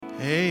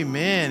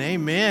Amen.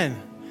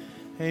 Amen.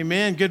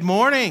 Amen. Good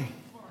morning.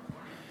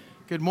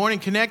 Good morning,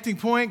 Connecting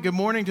Point. Good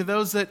morning to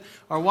those that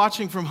are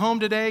watching from home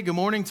today. Good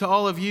morning to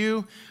all of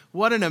you.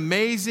 What an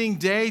amazing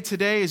day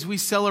today as we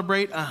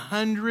celebrate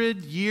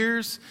 100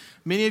 years.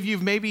 Many of you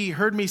have maybe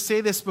heard me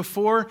say this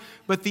before,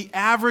 but the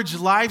average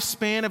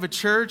lifespan of a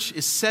church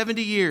is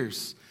 70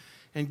 years.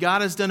 And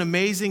God has done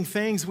amazing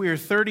things. We are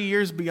 30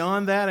 years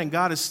beyond that, and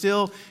God is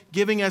still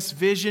giving us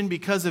vision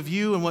because of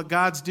you and what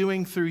God's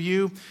doing through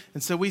you.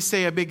 And so we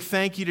say a big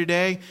thank you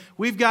today.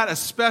 We've got a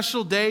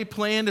special day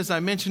planned. As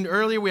I mentioned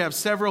earlier, we have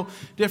several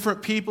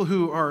different people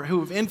who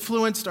have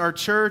influenced our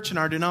church and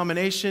our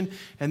denomination,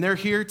 and they're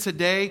here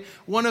today.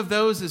 One of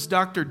those is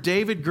Dr.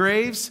 David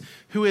Graves,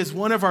 who is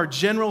one of our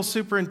general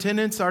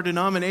superintendents. Our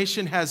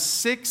denomination has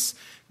 6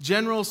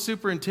 general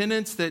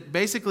superintendents that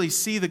basically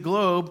see the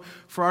globe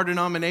for our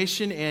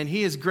denomination, and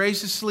he is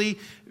graciously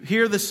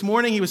here this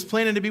morning. He was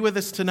planning to be with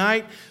us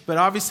tonight, but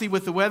obviously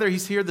with the weather,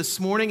 he's here this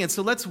morning. And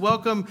so let's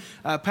welcome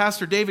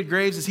Pastor David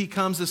Graves as he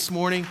comes this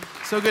morning.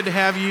 So good to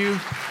have you.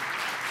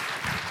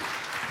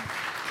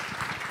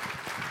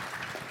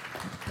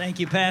 Thank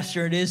you,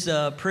 Pastor. It is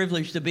a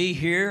privilege to be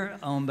here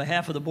on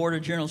behalf of the Board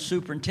of General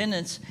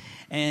Superintendents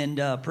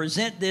and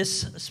present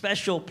this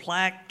special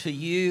plaque to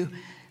you.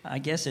 I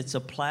guess it's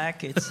a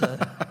plaque.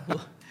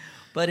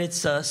 But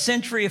it's a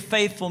Century of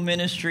Faithful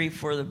Ministry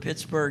for the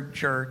Pittsburgh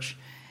Church.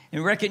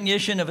 In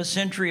recognition of a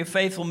Century of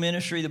Faithful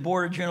Ministry, the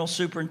Board of General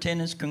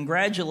Superintendents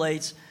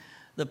congratulates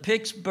the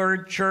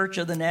Pittsburgh Church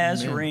of the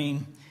Nazarene.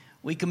 Amen.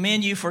 We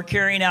commend you for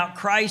carrying out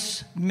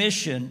Christ's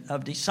mission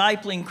of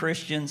discipling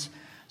Christians,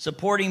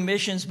 supporting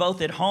missions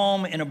both at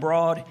home and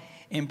abroad,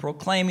 and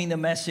proclaiming the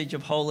message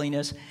of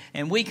holiness.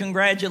 And we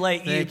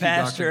congratulate you,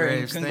 Pastor,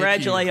 and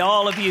congratulate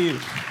all of you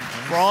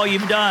for all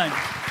you've done.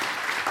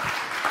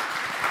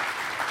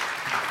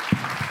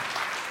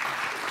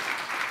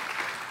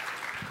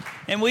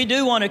 And we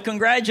do want to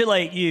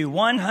congratulate you.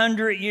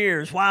 100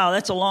 years. Wow,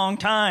 that's a long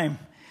time.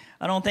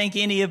 I don't think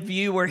any of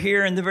you were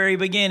here in the very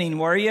beginning,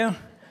 were you?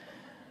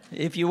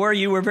 If you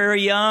were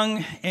very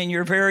young, and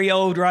you're very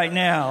old right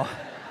now.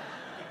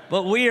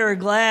 But we are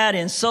glad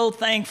and so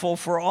thankful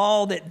for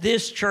all that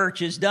this church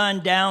has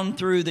done down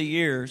through the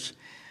years.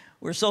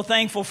 We're so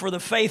thankful for the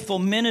faithful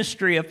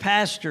ministry of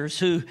pastors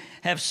who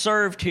have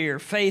served here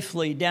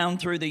faithfully down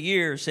through the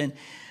years. And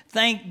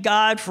thank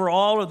God for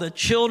all of the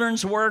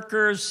children's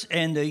workers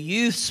and the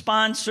youth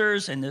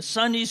sponsors and the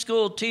Sunday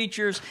school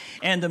teachers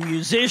and the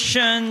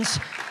musicians.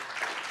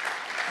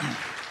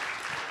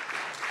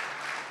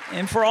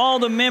 And for all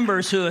the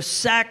members who have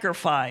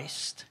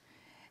sacrificed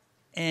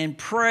and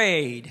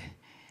prayed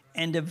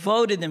and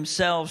devoted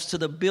themselves to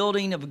the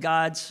building of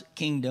God's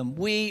kingdom.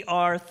 We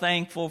are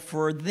thankful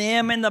for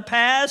them in the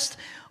past,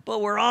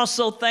 but we're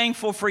also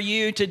thankful for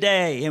you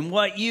today and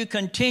what you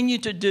continue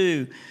to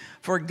do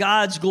for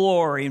God's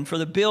glory and for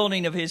the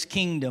building of His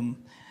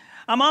kingdom.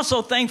 I'm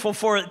also thankful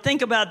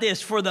think about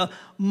this, for the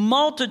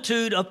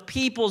multitude of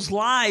people's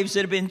lives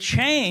that have been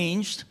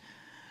changed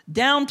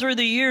down through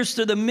the years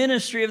through the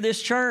ministry of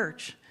this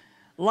church.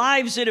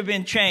 Lives that have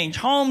been changed,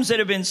 homes that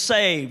have been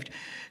saved,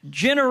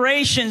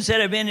 generations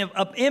that have been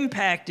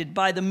impacted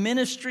by the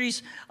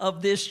ministries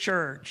of this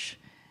church.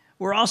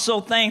 We're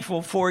also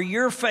thankful for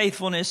your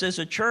faithfulness as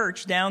a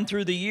church down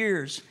through the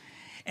years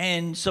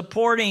and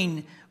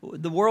supporting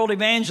the World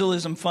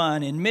Evangelism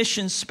Fund and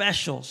mission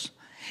specials.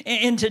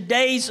 In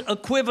today's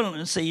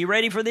equivalency, you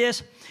ready for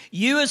this?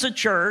 You as a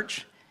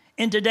church,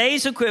 in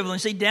today's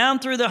equivalency, down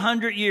through the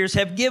 100 years,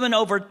 have given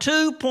over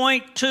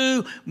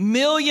 $2.2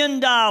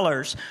 million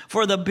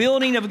for the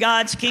building of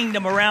God's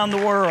kingdom around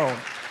the world.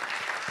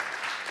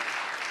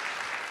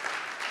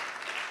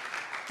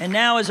 And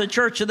now as a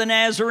Church of the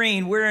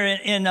Nazarene, we're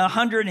in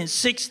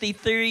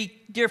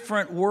 163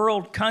 different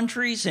world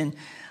countries. And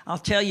I'll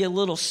tell you a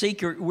little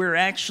secret, we're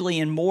actually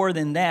in more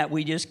than that.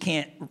 We just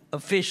can't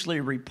officially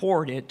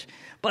report it.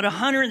 But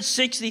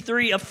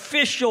 163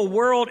 official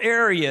world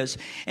areas.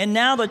 And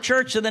now the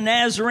Church of the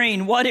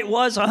Nazarene, what it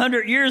was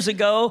 100 years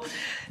ago,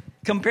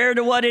 compared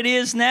to what it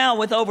is now,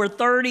 with over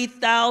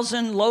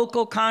 30,000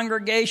 local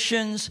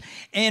congregations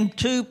and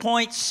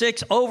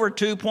over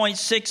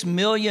 2.6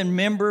 million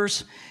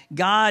members.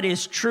 God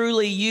is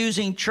truly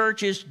using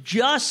churches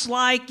just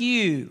like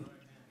you,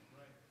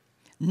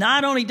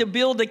 not only to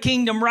build the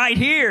kingdom right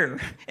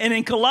here and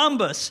in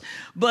Columbus,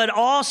 but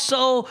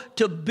also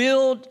to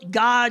build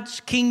God's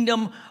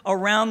kingdom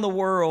around the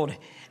world.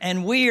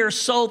 And we are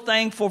so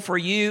thankful for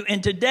you.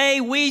 And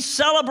today we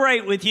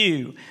celebrate with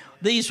you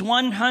these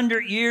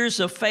 100 years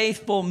of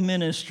faithful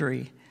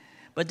ministry.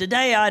 But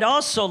today I'd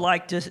also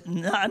like to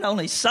not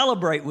only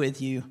celebrate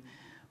with you,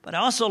 but I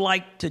also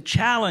like to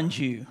challenge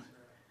you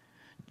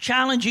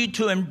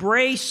to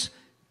embrace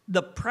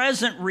the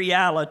present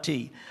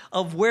reality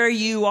of where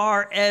you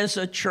are as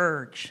a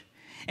church.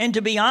 And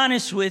to be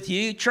honest with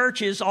you,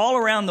 churches all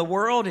around the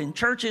world and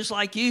churches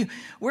like you,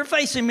 we're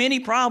facing many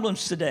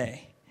problems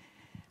today,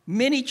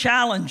 many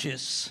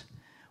challenges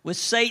with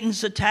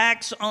Satan's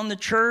attacks on the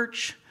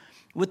church,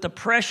 with the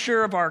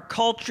pressure of our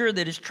culture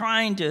that is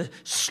trying to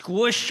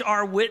squish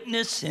our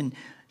witness and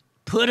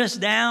put us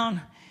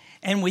down,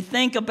 and we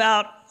think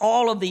about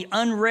all of the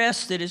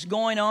unrest that is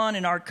going on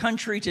in our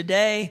country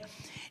today,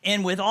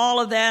 and with all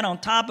of that, on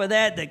top of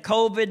that, the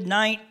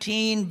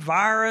COVID-19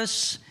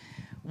 virus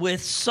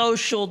with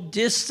social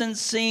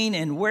distancing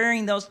and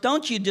wearing those,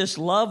 don't you just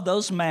love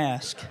those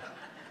masks?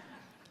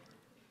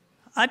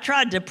 I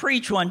tried to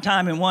preach one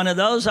time in one of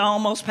those. I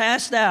almost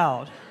passed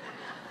out.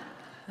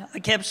 I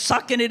kept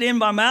sucking it in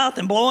my mouth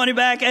and blowing it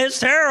back.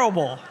 It's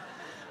terrible.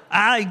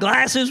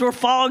 Glasses were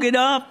fogging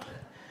up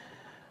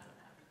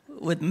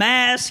with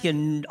masks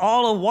and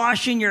all of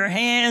washing your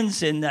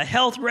hands and the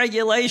health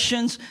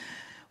regulations.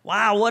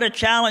 Wow, what a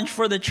challenge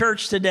for the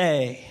church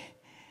today.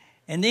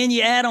 And then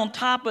you add on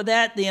top of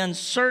that the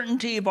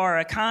uncertainty of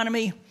our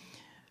economy.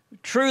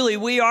 Truly,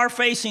 we are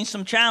facing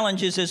some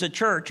challenges as a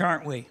church,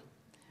 aren't we?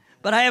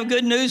 But I have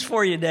good news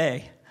for you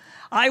today.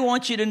 I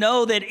want you to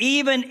know that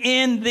even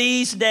in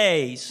these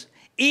days,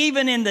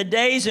 even in the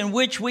days in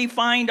which we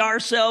find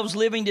ourselves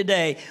living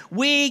today,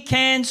 we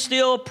can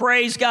still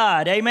praise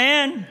God.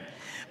 Amen?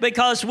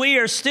 Because we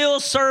are still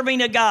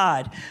serving a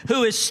God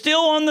who is still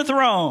on the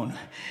throne.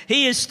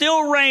 He is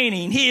still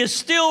reigning. He is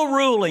still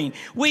ruling.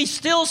 We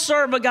still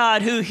serve a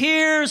God who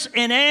hears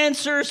and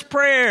answers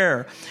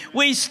prayer.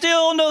 We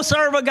still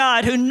serve a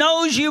God who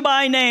knows you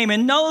by name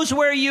and knows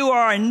where you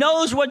are and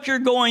knows what you're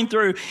going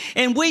through.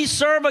 And we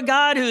serve a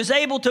God who is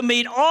able to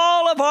meet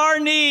all of our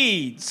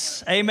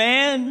needs.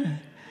 Amen?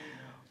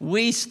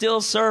 We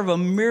still serve a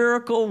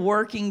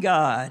miracle-working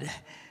God.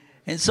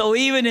 And so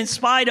even in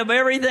spite of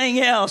everything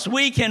else,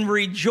 we can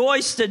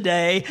rejoice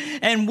today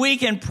and we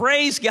can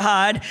praise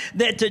God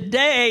that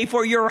today,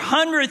 for your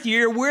 100th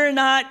year, we're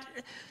not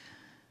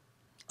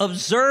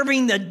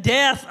observing the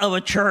death of a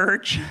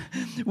church.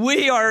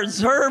 We are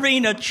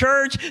observing a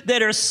church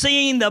that are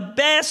seeing the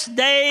best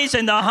days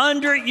in the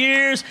 100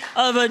 years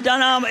of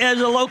as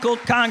a local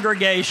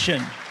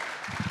congregation.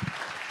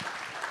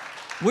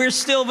 We're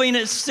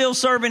still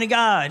serving a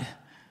God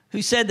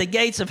who said the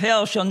gates of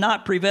hell shall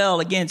not prevail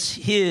against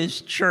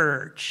his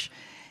church.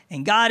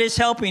 And God is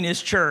helping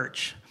his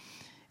church.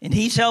 And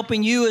he's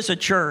helping you as a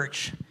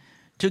church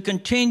to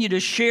continue to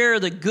share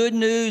the good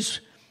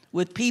news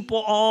with people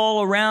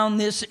all around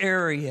this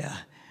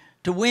area,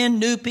 to win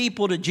new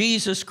people to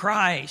Jesus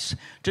Christ,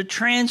 to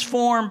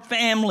transform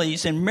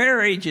families and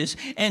marriages,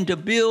 and to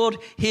build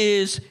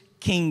his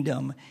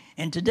kingdom.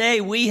 And today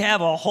we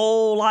have a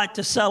whole lot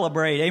to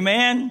celebrate.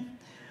 Amen?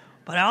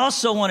 But I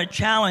also want to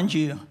challenge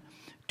you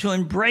to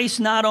embrace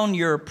not only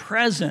your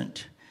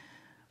present,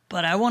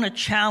 but I want to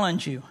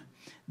challenge you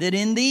that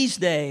in these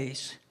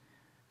days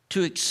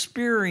to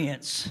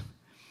experience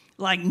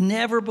like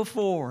never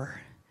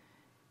before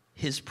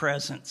his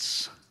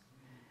presence.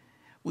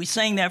 We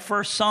sang that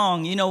first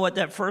song. You know what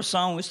that first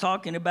song was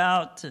talking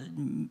about?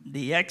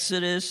 The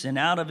Exodus and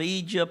out of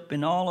Egypt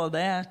and all of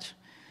that.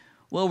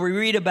 Well, we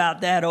read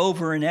about that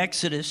over in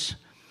Exodus.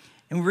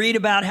 And we read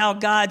about how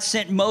God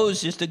sent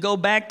Moses to go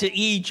back to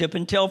Egypt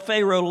and tell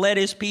Pharaoh to let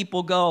his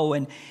people go,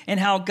 and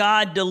how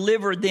God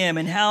delivered them,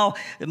 and how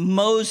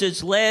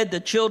Moses led the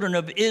children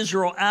of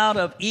Israel out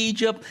of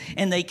Egypt,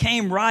 and they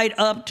came right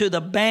up to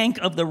the bank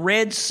of the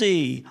Red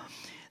Sea.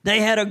 They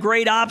had a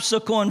great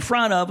obstacle in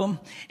front of them,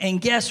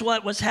 and guess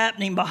what was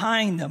happening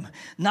behind them?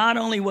 Not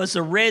only was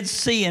the Red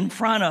Sea in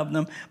front of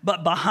them,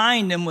 but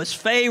behind them was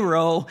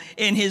Pharaoh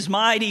and his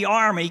mighty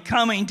army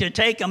coming to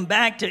take them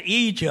back to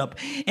Egypt.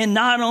 And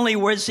not only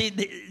was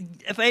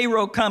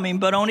Pharaoh coming,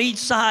 but on each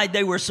side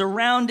they were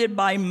surrounded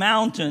by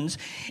mountains.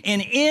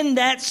 And in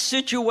that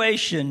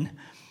situation,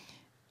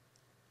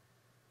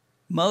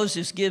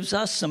 Moses gives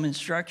us some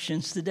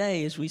instructions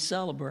today as we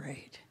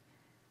celebrate.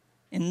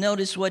 And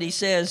notice what he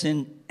says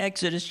in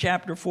Exodus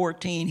chapter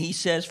 14. He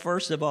says,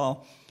 first of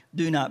all,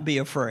 do not be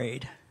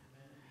afraid.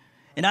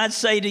 And I'd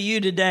say to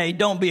you today,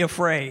 don't be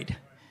afraid.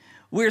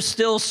 We're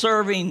still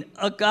serving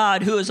a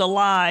God who is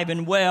alive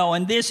and well,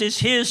 and this is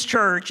his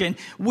church, and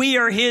we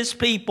are his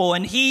people,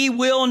 and he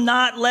will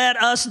not let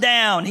us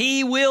down.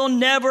 He will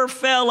never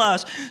fail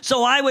us.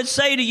 So I would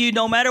say to you,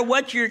 no matter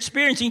what you're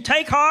experiencing,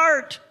 take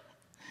heart.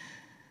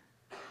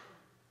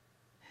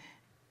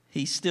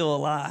 He's still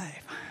alive.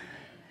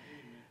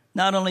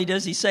 Not only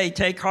does he say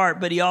take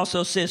heart, but he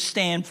also says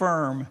stand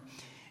firm.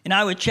 And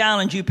I would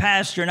challenge you,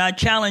 pastor, and I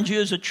challenge you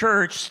as a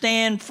church,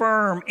 stand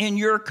firm in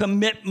your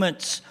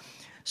commitments.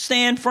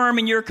 Stand firm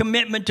in your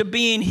commitment to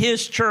being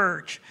his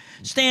church.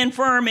 Stand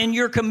firm in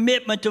your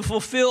commitment to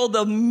fulfill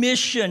the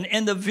mission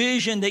and the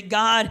vision that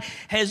God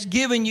has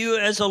given you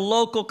as a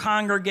local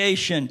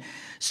congregation.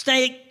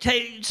 Stay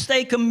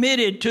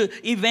committed to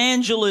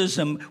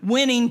evangelism,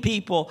 winning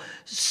people.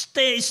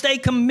 Stay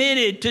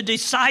committed to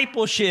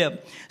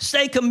discipleship.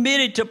 Stay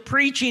committed to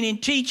preaching and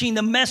teaching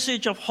the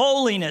message of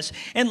holiness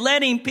and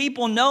letting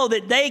people know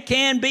that they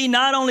can be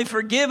not only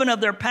forgiven of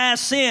their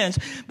past sins,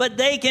 but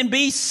they can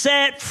be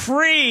set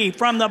free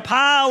from the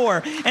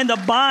power and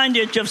the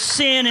bondage of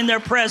sin in their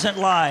present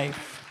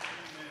life.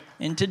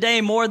 And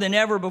today, more than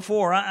ever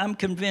before, I'm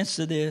convinced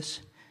of this.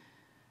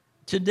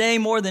 Today,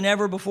 more than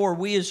ever before,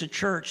 we as a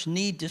church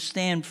need to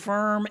stand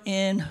firm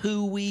in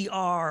who we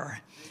are,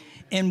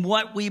 in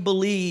what we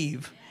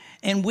believe.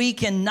 And we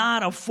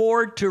cannot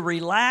afford to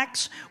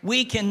relax.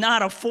 We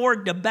cannot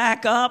afford to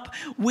back up.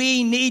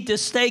 We need to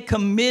stay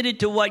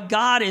committed to what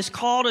God has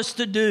called us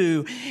to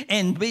do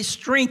and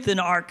strengthen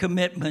our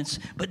commitments.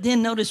 But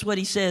then notice what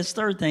he says,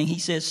 third thing. He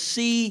says,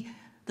 see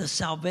the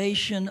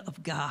salvation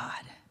of God.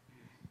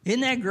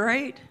 Isn't that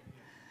great?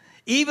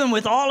 Even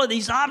with all of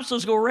these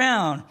obstacles go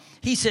around,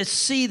 he says,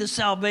 see the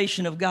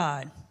salvation of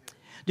God.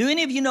 Do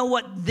any of you know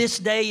what this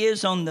day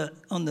is on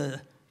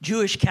the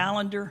Jewish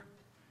calendar?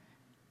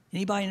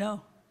 Anybody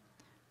know?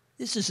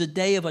 This is the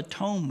Day of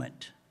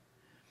Atonement.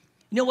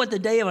 You know what the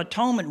Day of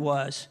Atonement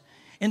was?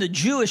 In the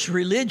Jewish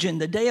religion,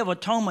 the Day of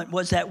Atonement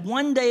was that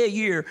one day a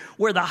year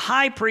where the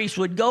high priest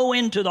would go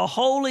into the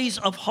holies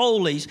of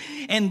holies,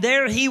 and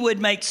there he would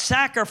make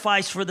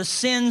sacrifice for the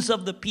sins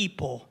of the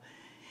people.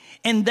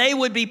 And they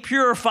would be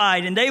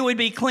purified, and they would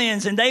be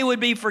cleansed, and they would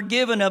be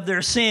forgiven of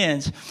their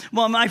sins.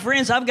 Well, my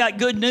friends, I've got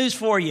good news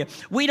for you.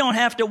 We don't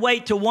have to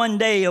wait till one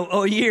day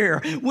a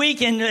year. We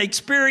can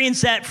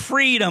experience that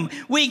freedom.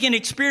 We can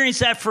experience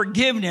that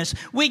forgiveness.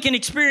 We can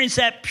experience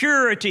that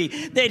purity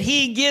that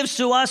he gives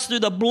to us through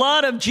the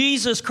blood of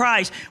Jesus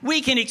Christ.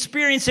 We can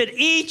experience it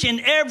each and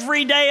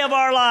every day of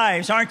our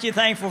lives. Aren't you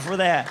thankful for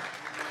that?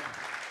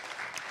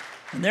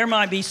 And there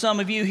might be some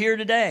of you here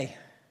today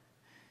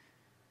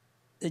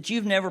that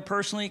you've never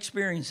personally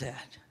experienced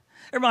that.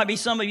 There might be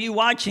some of you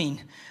watching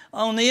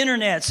on the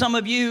internet, some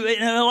of you in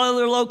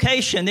another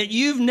location, that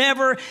you've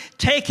never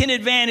taken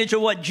advantage of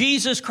what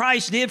Jesus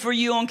Christ did for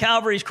you on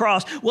Calvary's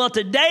cross. Well,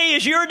 today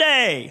is your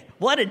day.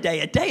 What a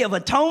day of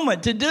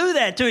atonement, to do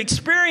that, to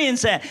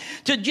experience that,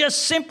 to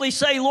just simply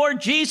say,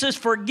 Lord Jesus,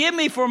 forgive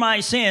me for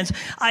my sins.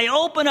 I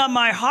open up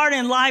my heart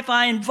and life.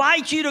 I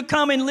invite you to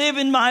come and live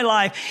in my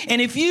life.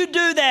 And if you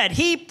do that,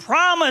 he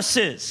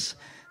promises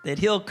that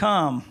he'll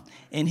come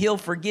and he'll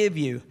forgive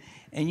you,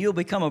 and you'll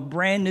become a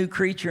brand new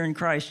creature in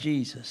Christ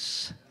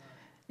Jesus.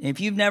 And if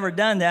you've never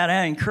done that,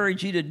 I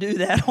encourage you to do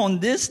that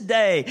on this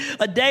day,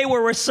 a day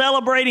where we're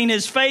celebrating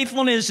his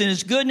faithfulness and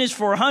his goodness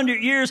for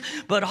 100 years,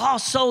 but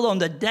also on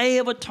the Day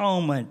of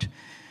Atonement.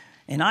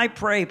 And I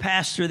pray,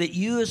 Pastor, that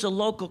you as a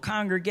local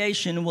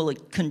congregation will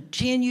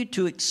continue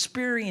to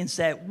experience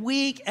that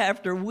week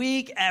after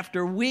week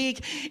after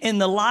week in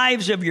the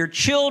lives of your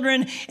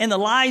children, in the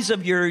lives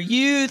of your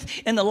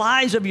youth, in the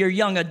lives of your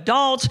young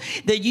adults,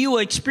 that you will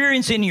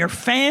experience in your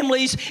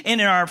families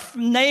and in our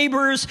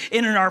neighbors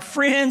and in our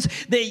friends,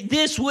 that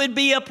this would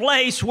be a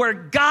place where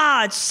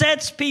God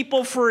sets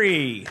people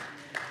free.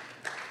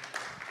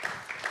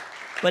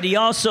 But he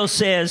also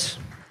says,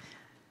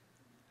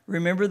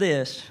 remember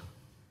this,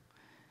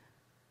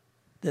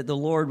 that the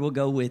Lord will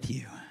go with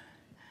you.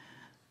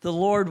 The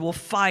Lord will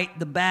fight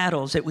the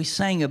battles that we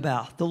sang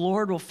about. The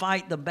Lord will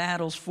fight the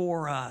battles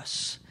for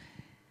us.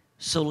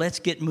 So let's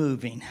get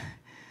moving.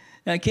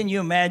 Now, can you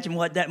imagine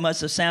what that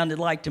must have sounded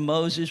like to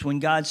Moses when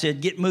God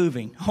said, get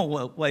moving? Oh,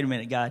 well, wait a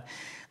minute, God.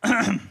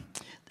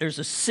 There's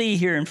a sea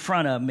here in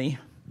front of me.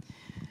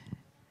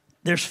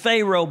 There's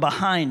Pharaoh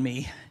behind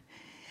me.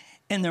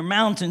 And there are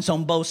mountains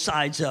on both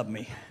sides of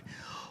me.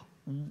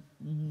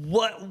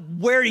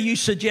 Where do you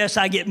suggest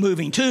I get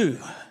moving to?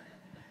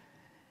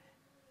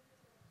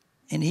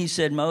 And he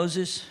said,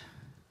 Moses,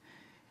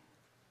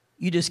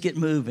 you just get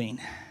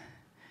moving.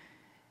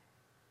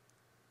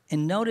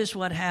 And notice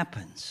what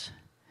happens.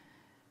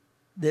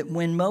 That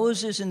when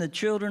Moses and the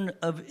children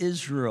of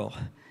Israel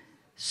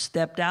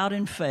stepped out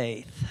in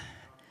faith,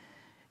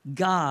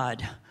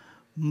 God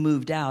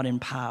moved out in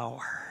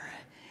power.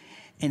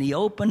 And he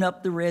opened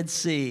up the Red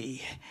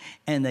Sea,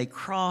 and they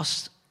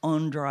crossed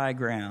on dry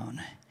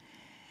ground.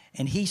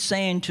 And he's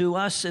saying to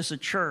us as a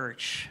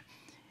church,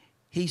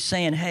 he's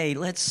saying, hey,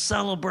 let's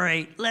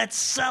celebrate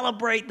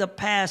the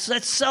past.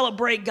 Let's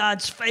celebrate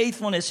God's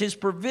faithfulness, his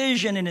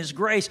provision, and his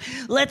grace.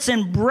 Let's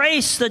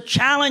embrace the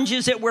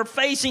challenges that we're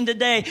facing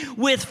today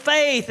with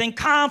faith and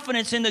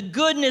confidence in the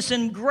goodness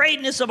and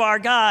greatness of our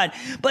God.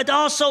 But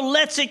also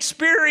let's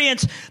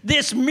experience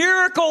this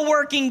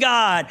miracle-working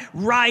God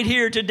right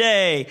here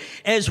today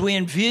as we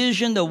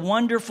envision the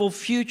wonderful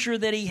future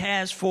that he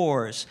has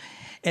for us.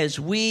 As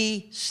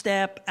we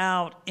step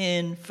out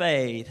in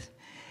faith,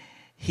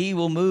 he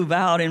will move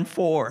out in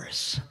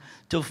force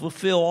to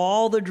fulfill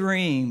all the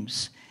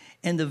dreams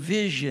and the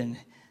vision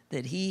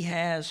that he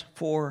has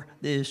for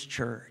this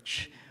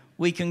church.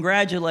 We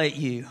congratulate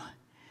you,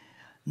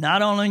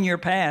 not only in your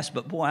past,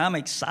 but boy, I'm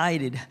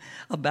excited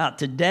about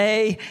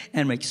today,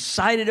 and I'm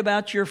excited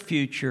about your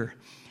future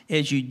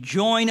as you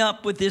join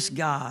up with this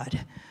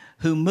God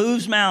who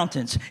moves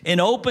mountains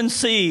and opens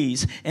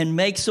seas and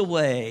makes a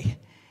way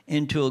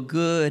into a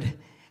good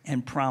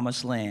and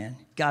promised land.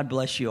 God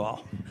bless you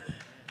all.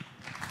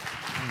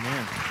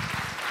 Amen.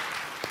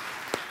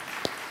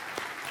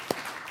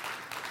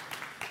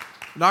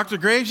 Dr.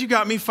 Graves, you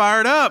got me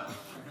fired up.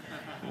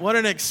 What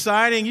an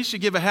exciting, you should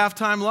give a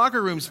halftime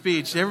locker room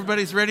speech.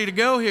 Everybody's ready to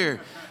go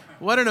here.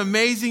 What an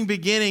amazing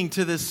beginning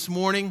to this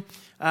morning.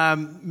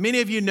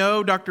 Many of you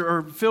know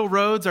Dr. Phil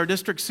Rhodes, our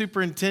district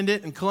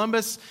superintendent in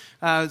Columbus.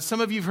 Some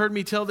of you have heard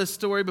me tell this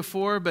story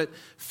before, but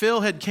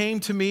Phil had came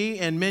to me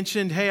and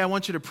mentioned, hey, I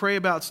want you to pray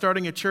about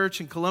starting a church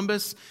in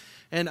Columbus.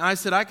 And I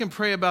said, I can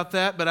pray about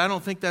that, but I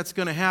don't think that's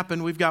going to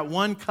happen. We've got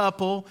one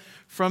couple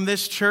from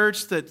this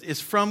church that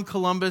is from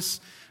Columbus,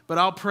 but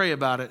I'll pray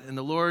about it. And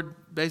the Lord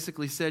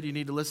basically said, you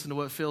need to listen to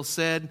what Phil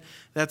said.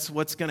 That's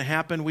what's going to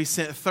happen. We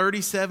sent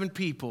 37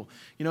 people.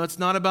 You know, it's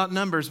not about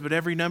numbers, but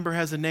every number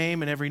has a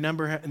name, and every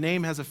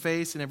name has a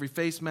face, and every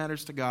face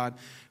matters to God.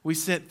 We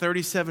sent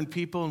 37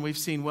 people, and we've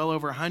seen well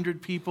over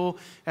 100 people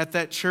at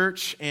that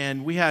church,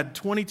 and we had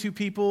 22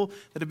 people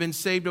that have been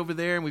saved over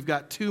there, and we've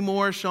got 2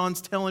 more.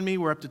 Sean's telling me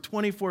we're up to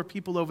 24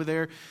 people over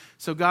there.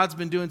 So God's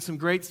been doing some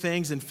great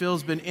things, and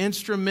Phil's been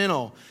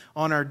instrumental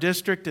on our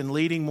district and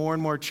leading more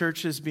and more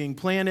churches being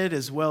planted,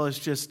 as well as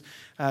just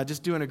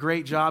doing a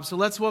great job. So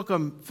let's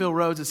welcome Phil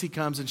Rhodes as he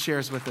comes and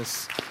shares with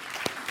us.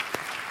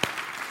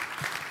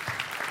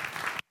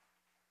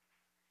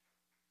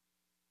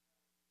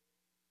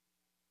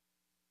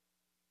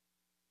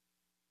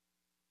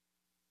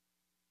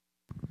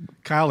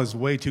 Kyle is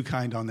way too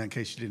kind on that, in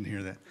case you didn't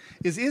hear that.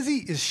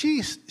 Is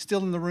she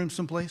still in the room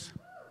someplace?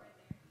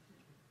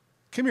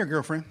 Come here,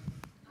 girlfriend.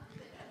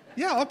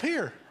 Yeah, up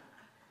here.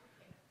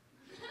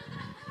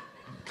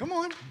 Come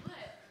on.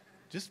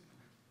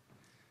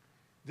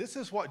 This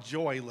is what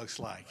joy looks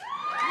like.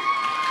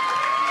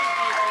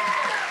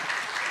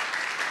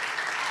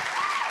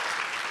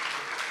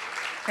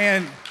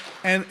 And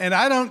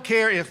I don't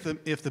care if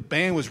the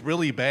band was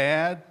really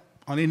bad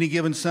on any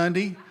given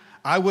Sunday.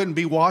 I wouldn't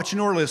be watching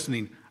or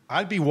listening.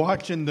 I'd be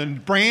watching the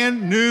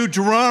brand new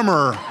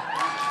drummer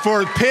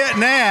for Pitt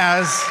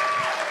Naz,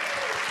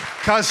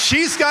 because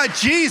she's got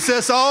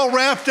Jesus all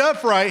wrapped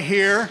up right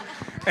here,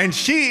 and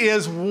she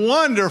is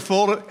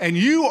wonderful, and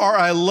you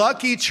are a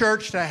lucky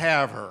church to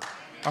have her.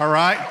 All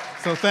right?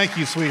 So thank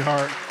you,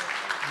 sweetheart.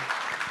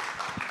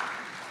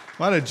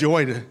 What a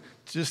joy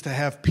to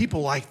have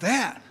people like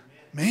that.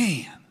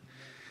 Man.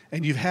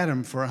 And you've had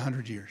them for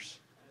 100 years.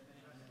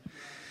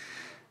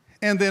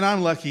 And then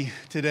I'm lucky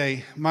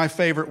today, my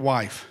favorite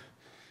wife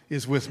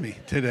is with me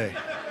today.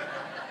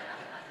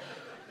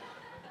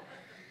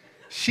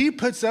 She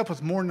puts up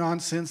with more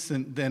nonsense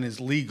than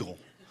is legal.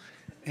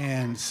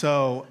 And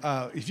so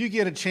if you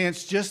get a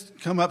chance, just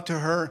come up to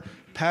her,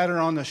 pat her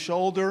on the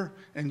shoulder,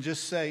 and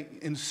just say,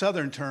 in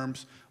Southern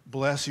terms,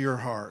 bless your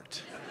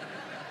heart.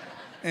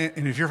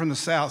 And if you're from the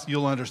South,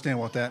 you'll understand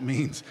what that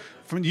means.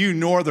 From you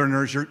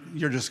Northerners,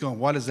 you're just going,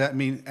 what does that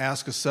mean?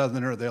 Ask a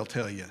Southerner, they'll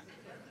tell you.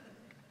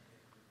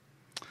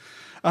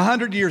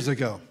 100 years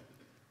ago,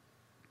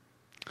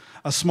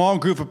 a small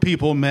group of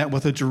people met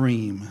with a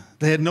dream.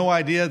 They had no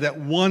idea that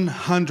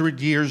 100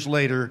 years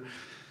later,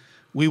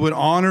 we would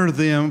honor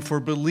them for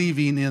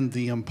believing in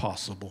the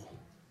impossible.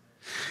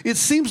 It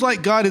seems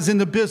like God is in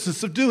the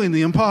business of doing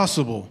the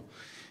impossible.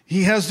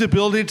 He has the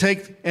ability to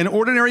take an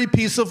ordinary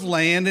piece of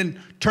land and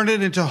turn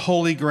it into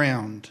holy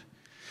ground.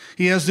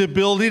 He has the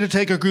ability to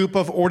take a group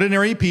of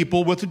ordinary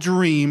people with a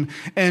dream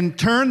and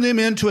turn them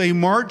into a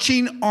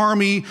marching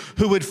army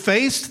who would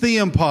face the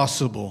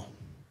impossible.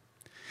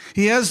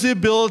 He has the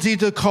ability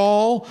to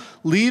call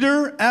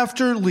leader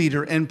after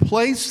leader and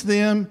place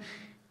them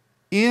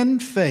in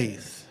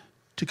faith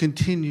to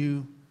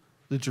continue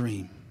the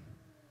dream.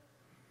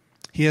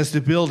 He has the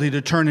ability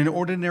to turn an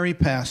ordinary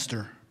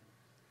pastor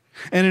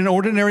and an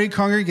ordinary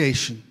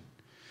congregation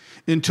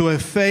into a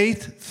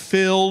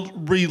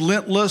faith-filled,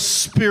 relentless,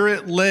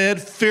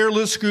 spirit-led,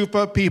 fearless group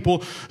of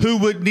people who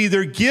would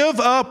neither give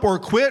up or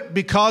quit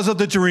because of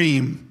the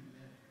dream.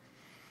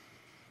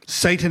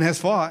 Satan has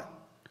fought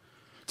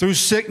through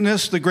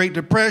sickness, the Great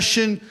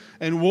Depression,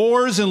 and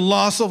wars and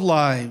loss of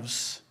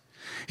lives.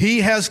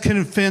 He has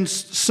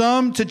convinced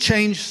some to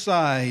change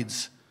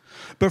sides.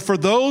 But for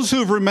those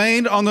who've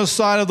remained on the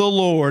side of the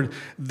Lord,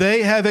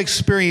 they have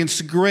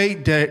experienced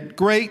great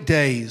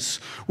days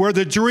where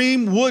the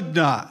dream would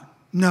not,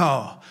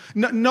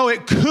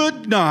 it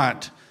could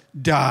not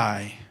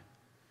die.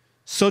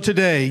 So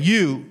today,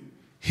 you,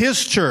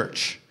 His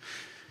church,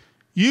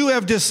 you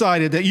have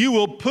decided that you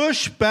will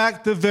push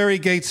back the very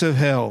gates of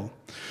hell.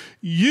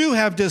 You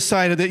have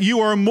decided that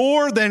you are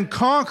more than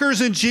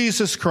conquerors in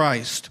Jesus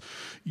Christ.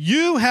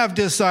 You have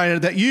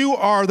decided that you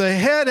are the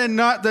head and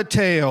not the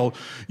tail.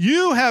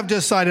 You have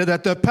decided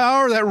that the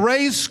power that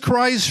raised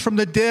Christ from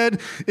the dead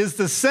is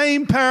the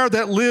same power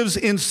that lives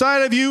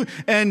inside of you,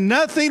 and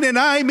nothing, and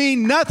I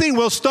mean nothing,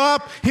 will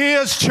stop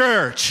His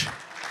church.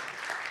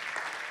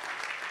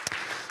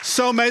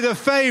 So may the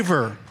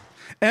favor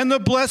and the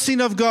blessing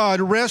of God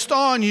rest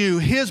on you,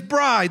 His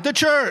bride, the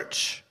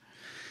church.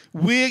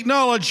 We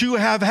acknowledge you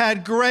have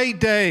had great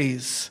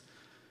days,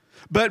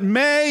 but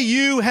may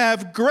you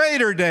have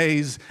greater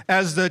days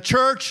as the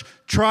church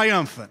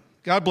triumphant.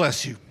 God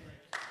bless you.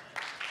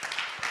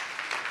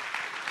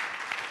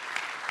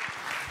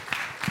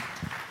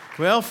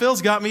 Well,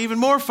 Phil's got me even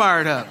more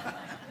fired up.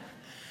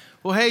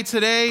 Well, hey,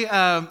 today,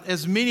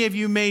 as many of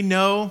you may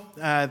know,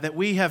 that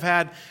we have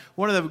had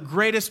one of the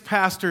greatest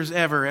pastors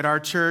ever at our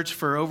church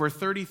for over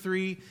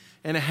 33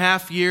 and a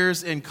half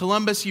years. In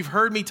Columbus, you've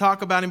heard me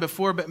talk about him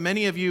before, but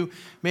many of you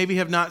maybe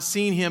have not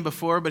seen him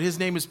before. But his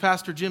name is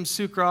Pastor Jim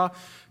Sucraw.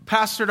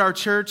 Pastored our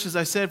church, as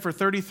I said, for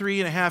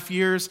 33 and a half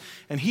years.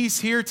 And he's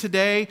here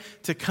today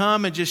to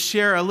come and just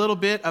share a little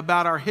bit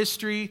about our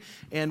history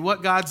and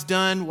what God's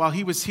done while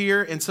he was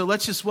here. And so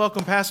let's just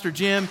welcome Pastor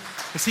Jim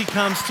as he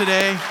comes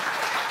today.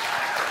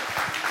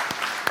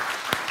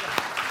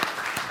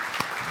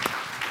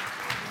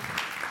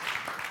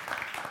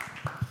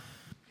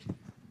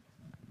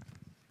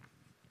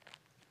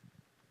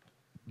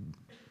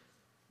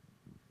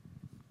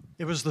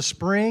 It was the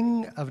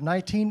spring of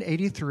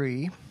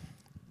 1983.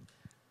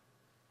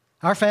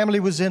 Our family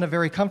was in a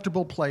very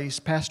comfortable place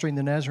pastoring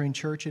the Nazarene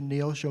Church in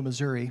Neosho,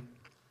 Missouri.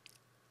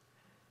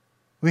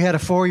 We had a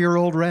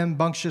 4-year-old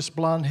rambunctious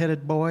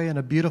blonde-headed boy and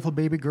a beautiful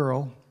baby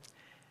girl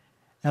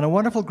and a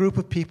wonderful group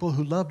of people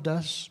who loved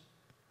us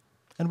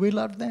and we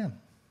loved them.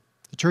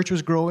 The church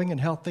was growing and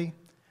healthy.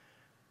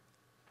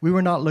 We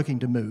were not looking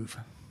to move.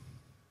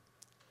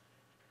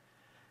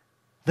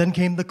 Then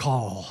came the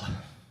call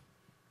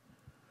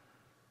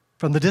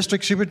from the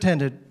district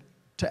superintendent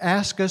to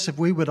ask us if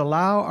we would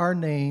allow our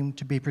name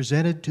to be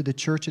presented to the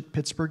church at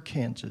Pittsburgh,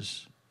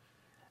 Kansas,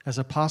 as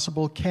a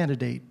possible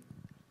candidate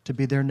to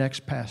be their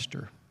next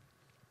pastor.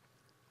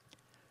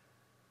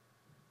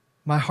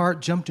 My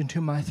heart jumped into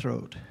my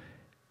throat,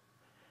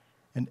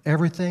 and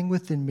everything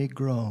within me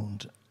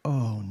groaned,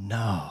 "Oh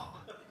no."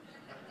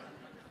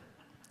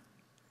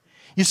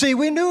 You see,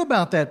 we knew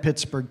about that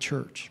Pittsburgh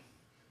church.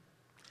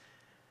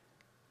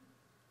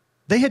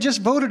 They had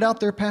just voted out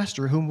their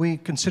pastor, whom we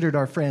considered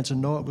our friends,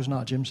 and no, it was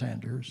not Jim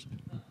Sanders.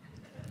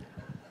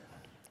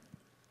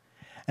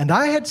 And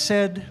I had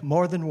said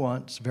more than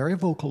once, very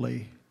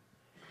vocally,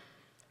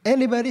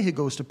 anybody who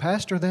goes to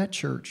pastor that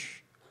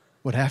church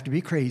would have to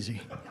be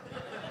crazy.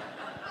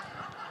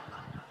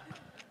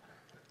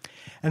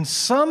 And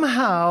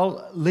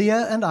somehow,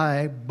 Leah and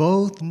I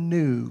both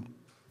knew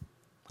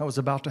what was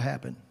about to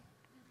happen.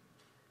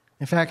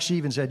 In fact, she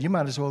even said, "You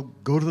might as well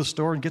go to the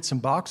store and get some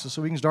boxes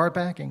so we can start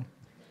packing."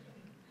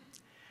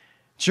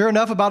 Sure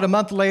enough, about a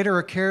month later,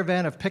 a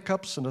caravan of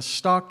pickups and a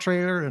stock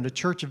trailer and a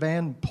church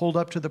van pulled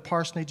up to the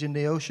parsonage in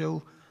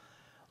Neosho,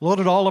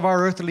 loaded all of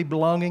our earthly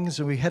belongings,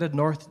 and we headed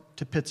north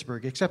to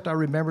Pittsburgh. Except I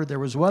remember there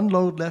was one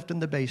load left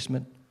in the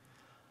basement.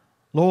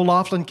 Lowell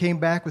Laughlin came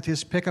back with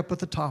his pickup with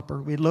the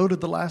topper. We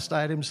loaded the last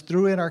items,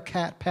 threw in our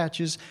cat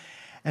patches,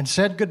 and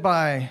said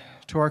goodbye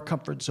to our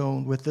comfort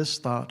zone with this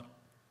thought,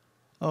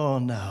 "Oh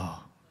no,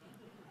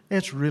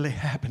 it's really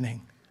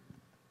happening."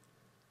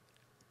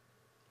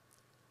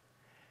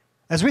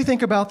 As we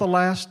think about the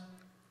last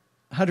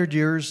 100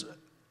 years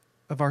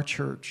of our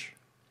church,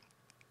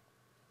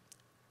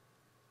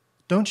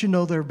 don't you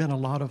know there have been a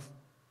lot of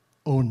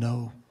 "oh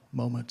no"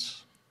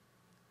 moments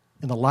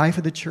in the life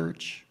of the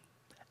church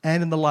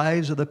and in the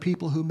lives of the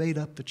people who made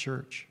up the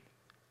church?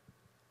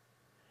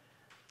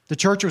 The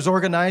church was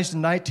organized in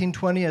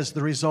 1920 as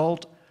the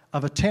result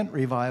of a tent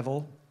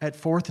revival at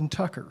 4th and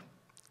Tucker.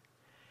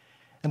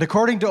 And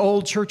according to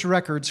old church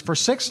records, for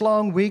 6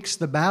 long weeks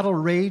the battle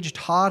raged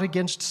hot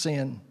against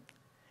sin.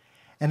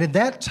 And in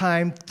that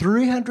time,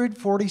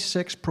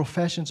 346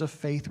 professions of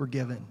faith were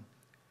given.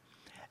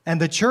 And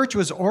the church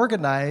was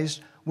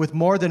organized with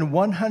more than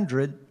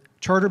 100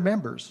 charter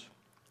members.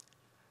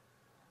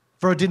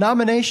 For a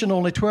denomination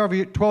only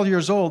 12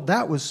 years old,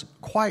 that was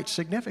quite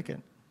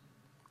significant.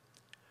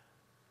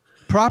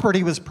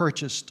 Property was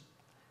purchased,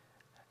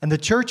 and the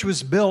church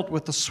was built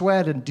with the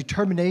sweat and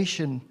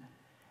determination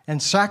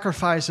and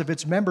sacrifice of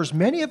its members,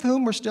 many of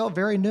whom were still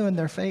very new in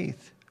their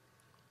faith.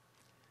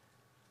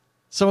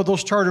 Some of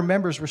those charter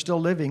members were still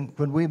living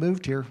when we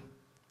moved here.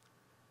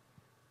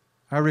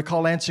 I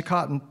recall Nancy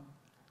Cotton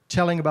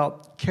telling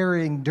about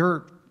carrying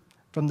dirt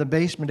from the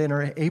basement in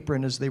her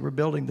apron as they were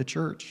building the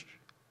church.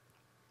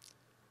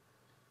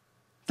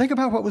 Think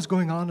about what was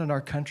going on in our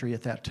country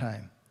at that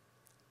time.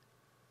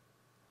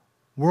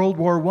 World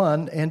War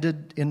I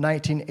ended in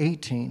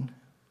 1918.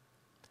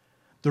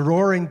 The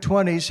Roaring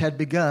 '20s had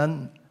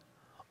begun,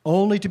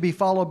 only to be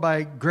followed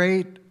by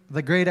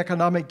the Great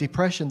Economic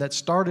Depression that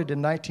started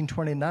in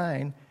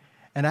 1929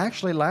 and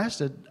actually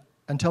lasted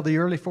until the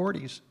early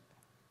 40s.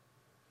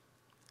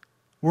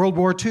 World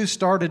War II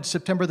started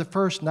September the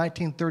 1st,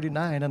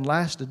 1939, and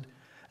lasted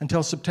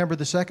until September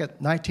the 2nd,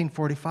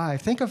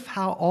 1945. Think of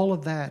how all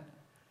of that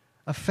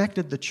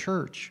affected the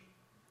church,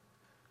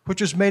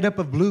 which was made up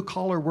of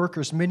blue-collar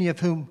workers, many of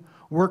whom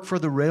worked for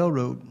the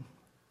railroad.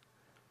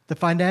 The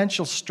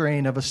financial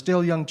strain of a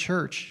still young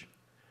church,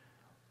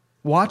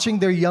 watching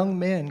their young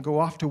men go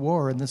off to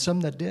war, and then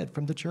some that did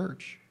from the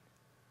church,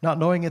 not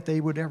knowing if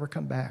they would ever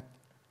come back.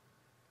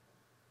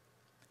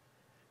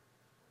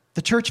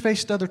 The church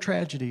faced other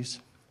tragedies.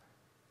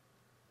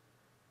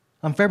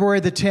 On February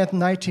the 10th,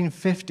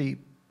 1950,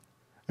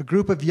 a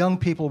group of young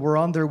people were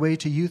on their way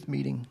to youth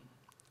meeting.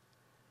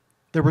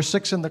 There were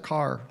 6 in the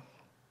car.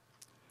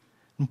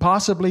 And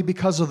possibly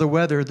because of the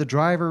weather, the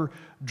driver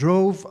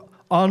drove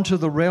onto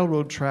the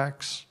railroad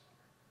tracks,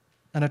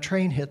 and a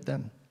train hit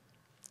them.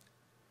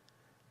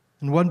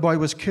 And one boy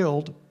was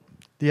killed.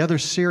 the other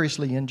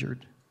seriously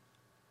injured.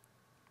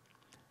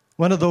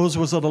 One of those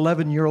was an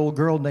 11-year-old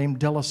girl named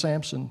Della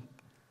Sampson,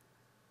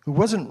 who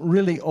wasn't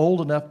really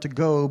old enough to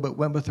go but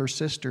went with her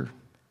sister.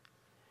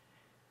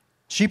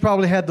 She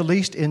probably had the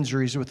least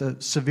injuries, with a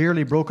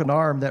severely broken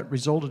arm that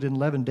resulted in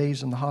 11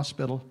 days in the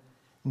hospital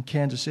in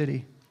Kansas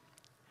City.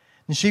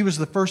 And she was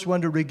the first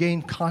one to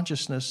regain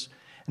consciousness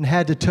and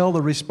had to tell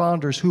the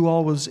responders who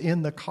all was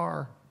in the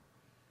car.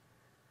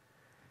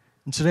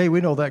 And today we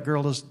know that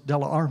girl is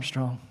Della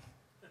Armstrong.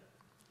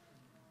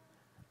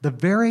 The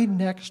very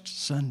next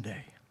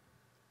Sunday,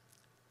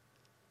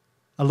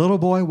 a little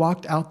boy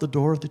walked out the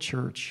door of the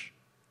church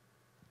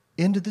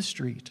into the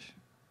street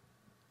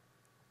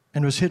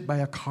and was hit by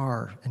a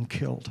car and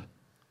killed.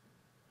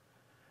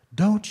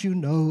 Don't you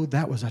know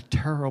that was a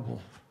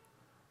terrible,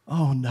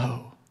 oh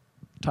no,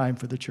 time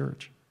for the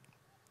church?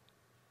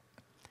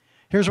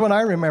 Here's what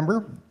I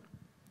remember.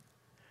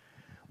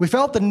 We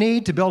felt the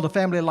need to build a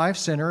family life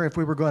center if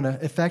we were going to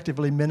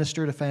effectively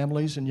minister to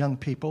families and young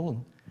people.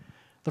 And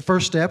the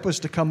first step was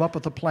to come up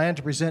with a plan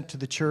to present to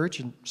the church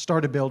and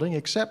start a building,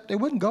 except it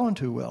wasn't going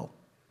too well.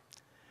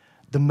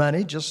 The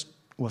money just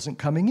wasn't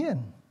coming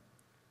in.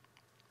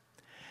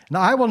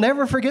 Now, I will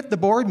never forget the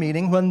board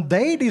meeting when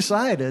they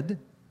decided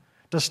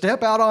to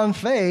step out on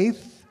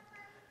faith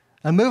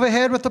and move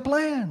ahead with the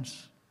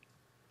plans.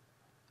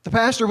 The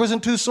pastor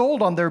wasn't too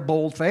sold on their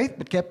bold faith,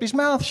 but kept his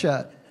mouth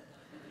shut.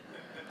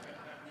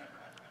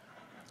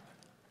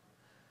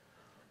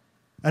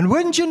 And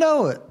wouldn't you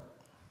know it,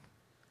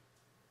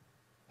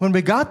 when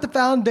we got the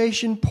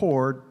foundation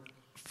poured,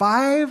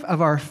 5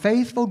 of our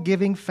faithful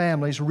giving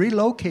families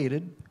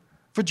relocated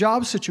for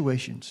job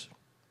situations.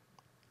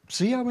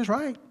 See, I was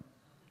right.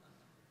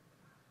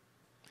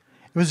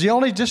 It was the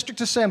only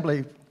district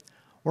assembly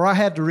where I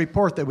had to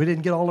report that we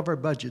didn't get all of our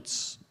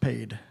budgets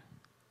paid.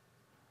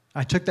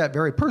 I took that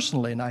very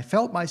personally, and I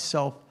felt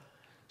myself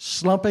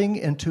slumping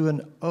into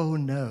an oh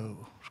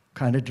no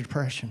kind of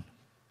depression.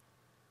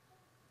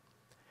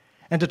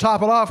 And to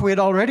top it off, we had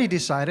already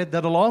decided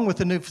that along with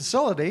the new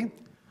facility,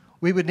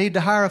 we would need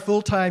to hire a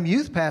full-time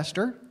youth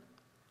pastor,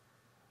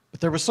 but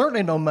there was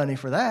certainly no money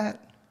for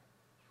that.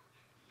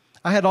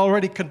 I had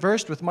already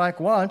conversed with Mike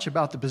Wanch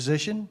about the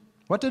position,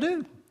 what to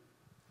do.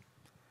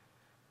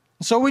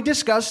 And so we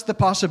discussed the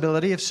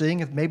possibility of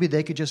seeing if maybe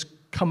they could just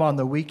come on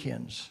the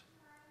weekends.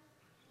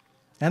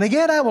 And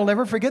again, I will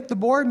never forget the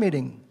board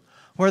meeting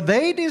where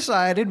they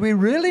decided we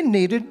really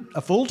needed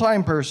a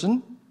full-time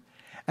person,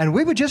 and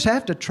we would just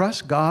have to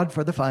trust God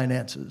for the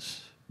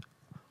finances.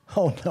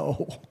 Oh,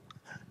 no.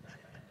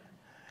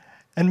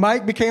 And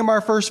Mike became our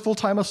first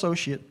full-time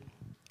associate.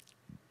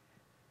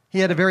 He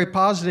had a very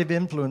positive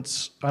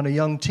influence on a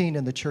young teen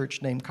in the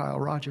church named Kyle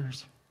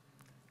Rogers.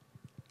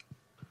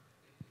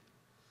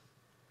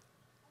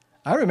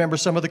 I remember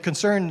some of the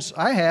concerns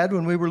I had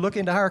when we were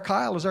looking to hire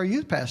Kyle as our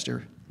youth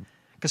pastor,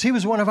 because he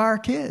was one of our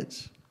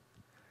kids.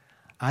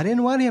 I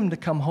didn't want him to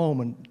come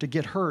home and to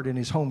get hurt in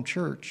his home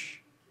church.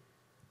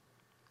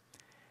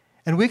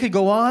 And we could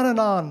go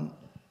on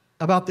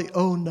about the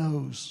oh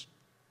no's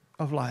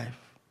of life,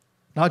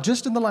 not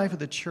just in the life of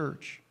the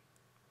church.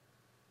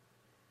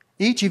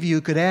 Each of you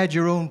could add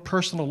your own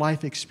personal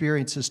life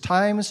experiences,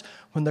 times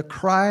when the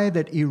cry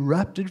that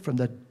erupted from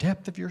the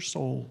depth of your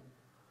soul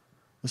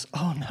was,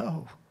 oh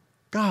no,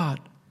 God,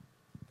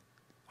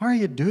 why are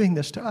you doing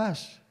this to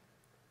us?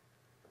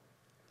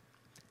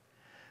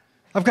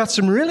 I've got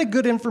some really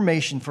good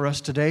information for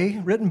us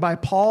today, written by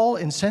Paul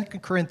in 2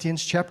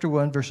 Corinthians chapter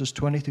 1, verses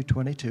 20 through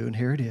 22, and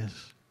here it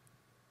is.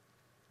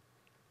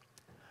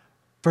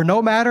 For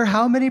no matter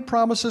how many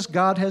promises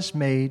God has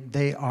made,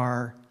 they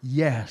are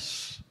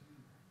yes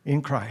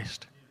in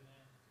Christ.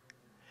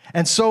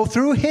 And so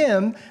through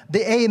him,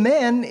 the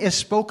amen is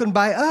spoken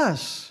by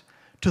us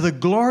to the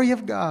glory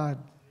of God.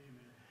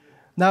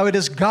 Now it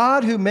is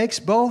God who makes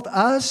both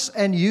us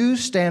and you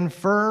stand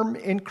firm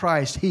in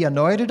Christ. He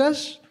anointed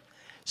us,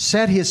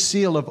 set his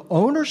seal of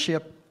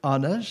ownership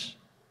on us,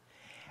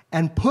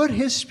 and put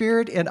his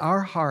Spirit in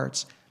our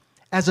hearts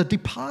as a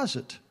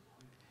deposit,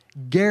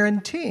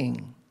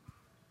 guaranteeing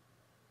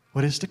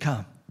what is to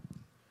come.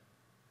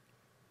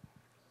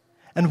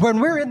 And when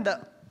we're in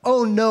the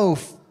oh no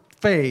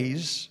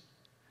phase,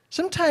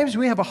 sometimes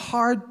we have a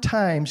hard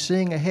time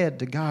seeing ahead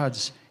to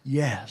God's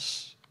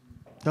yes,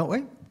 don't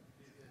we?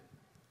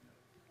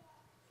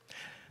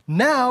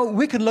 Now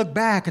we can look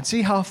back and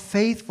see how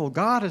faithful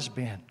God has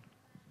been.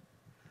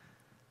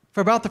 For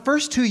about the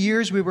first 2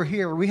 years we were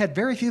here, we had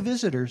very few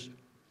visitors.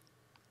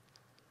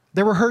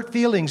 There were hurt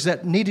feelings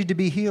that needed to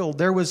be healed.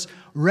 There was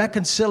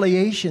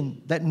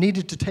reconciliation that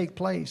needed to take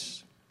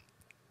place.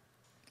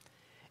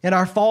 In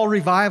our fall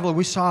revival,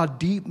 we saw a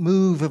deep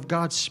move of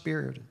God's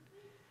Spirit.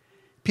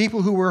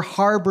 People who were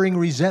harboring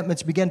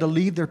resentments began to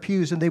leave their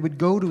pews, and they would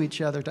go to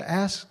each other to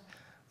ask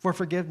for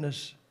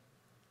forgiveness.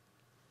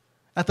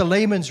 At the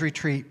layman's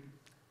retreat,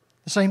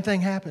 the same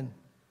thing happened.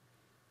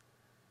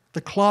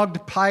 The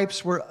clogged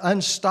pipes were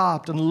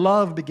unstopped, and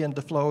love began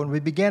to flow, and we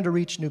began to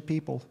reach new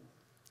people.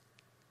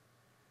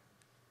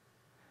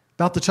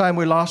 About the time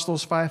we lost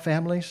those 5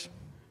 families,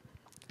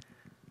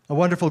 A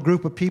wonderful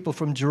group of people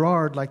from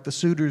Girard, like the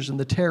Suitors and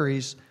the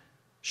Terrys,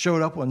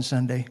 showed up one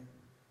Sunday.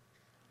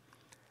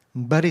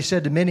 And Buddy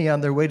said to many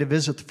on their way to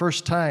visit the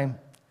first time,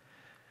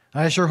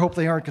 "I sure hope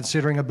they aren't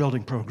considering a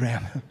building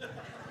program."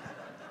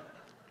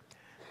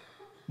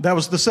 That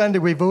was the Sunday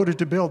we voted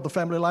to build the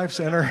Family Life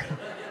Center.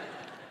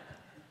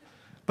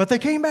 But they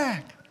came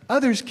back.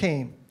 Others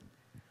came.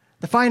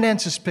 The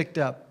finances picked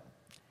up.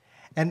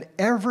 And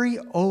every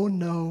 "oh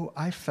no"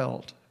 I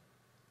felt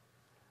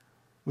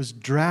was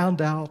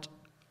drowned out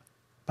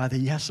by the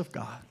yes of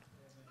God.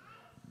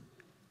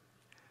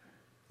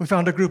 We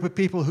found a group of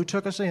people who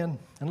took us in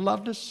and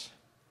loved us,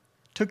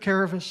 took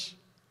care of us.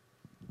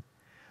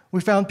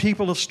 We found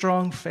people of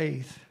strong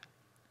faith.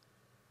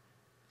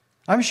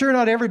 I'm sure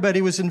not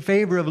everybody was in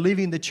favor of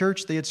leaving the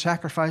church they had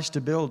sacrificed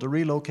to build to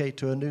relocate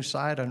to a new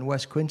site on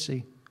West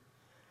Quincy.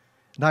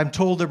 And I'm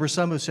told there were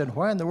some who said,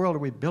 "Why in the world are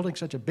we building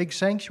such a big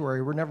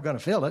sanctuary? We're never going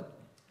to fill it."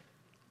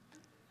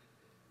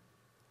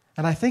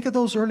 And I think of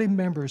those early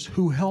members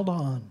who held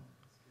on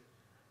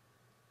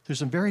through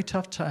some very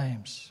tough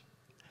times.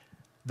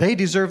 They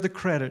deserve the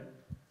credit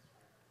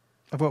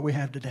of what we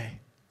have today.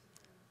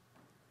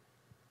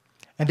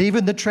 And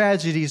even the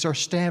tragedies are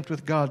stamped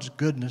with God's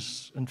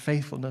goodness and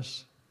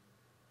faithfulness.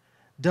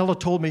 Della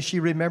told me she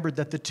remembered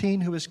that the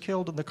teen who was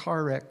killed in the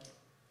car wreck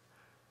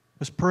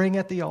was praying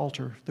at the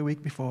altar the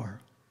week before.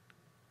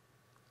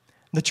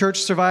 The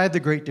church survived the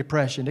Great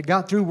Depression. It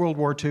got through World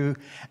War II,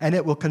 and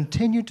it will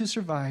continue to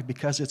survive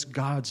because it's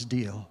God's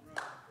deal,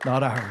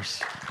 not ours.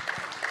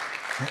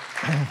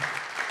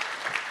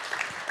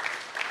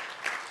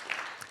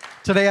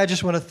 Today, I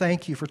just want to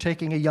thank you for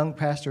taking a young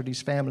pastor and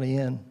his family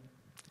in,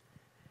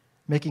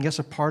 making us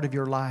a part of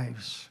your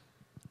lives,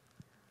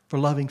 for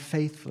loving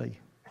faithfully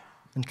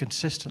and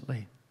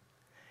consistently.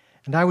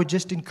 And I would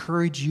just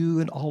encourage you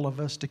and all of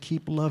us to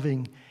keep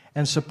loving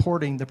and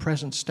supporting the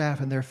present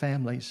staff and their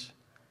families.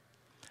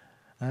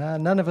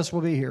 None of us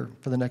will be here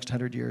for the next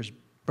 100 years,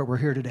 but we're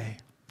here today.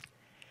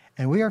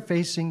 And we are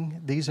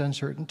facing these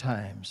uncertain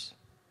times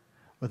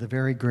with a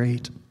very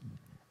great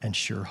and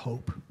sure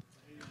hope.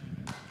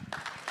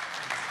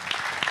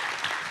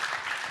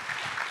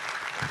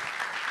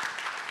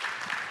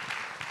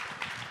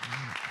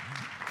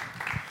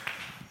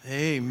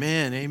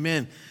 Amen,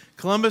 amen.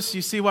 Columbus,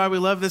 you see why we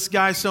love this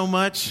guy so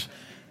much?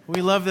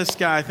 We love this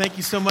guy. Thank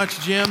you so much,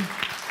 Jim.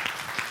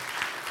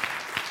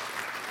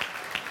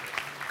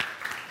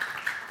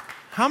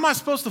 How am I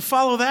supposed to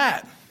follow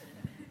that?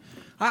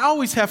 I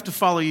always have to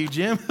follow you,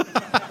 Jim.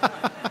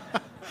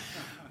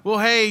 Well,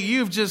 hey,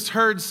 you've just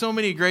heard so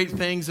many great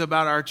things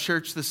about our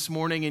church this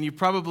morning, and you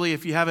probably,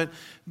 if you haven't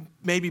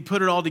maybe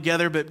put it all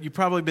together, but you've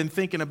probably been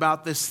thinking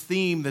about this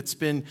theme that's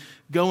been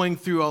going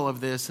through all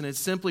of this, and it's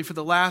simply for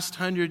the last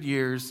 100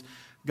 years,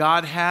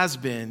 God has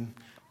been,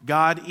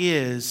 God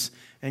is,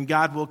 and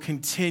God will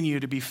continue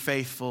to be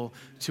faithful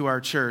to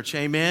our church.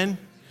 Amen?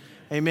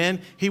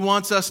 Amen? He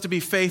wants us to be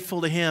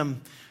faithful to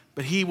Him,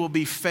 but He will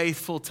be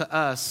faithful to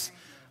us.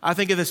 I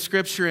think of the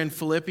scripture in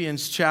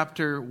Philippians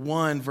chapter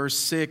 1, verse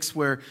 6,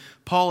 where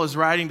Paul is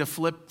writing to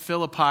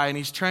Philippi, and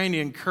he's trying to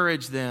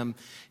encourage them.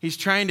 He's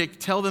trying to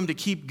tell them to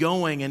keep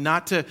going and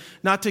not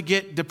to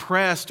get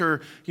depressed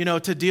or,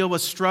 to deal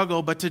with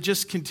struggle, but to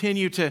just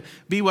continue to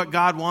be what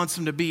God wants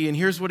them to be. And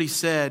here's what he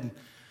said: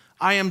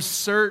 "I am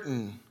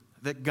certain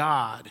that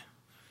God,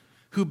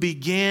 who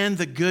began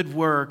the good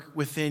work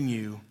within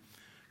you,"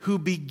 who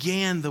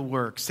began the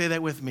work, say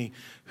that with me,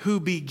 who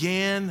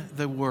began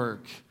the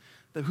work,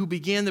 who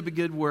began the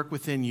good work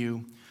within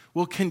you,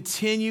 will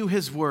continue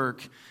His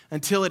work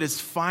until it is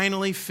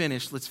finally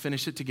finished. Let's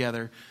finish it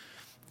together.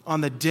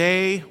 On the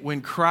day when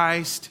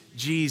Christ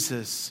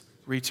Jesus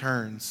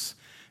returns.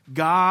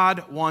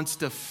 God wants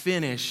to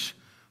finish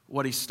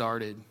what He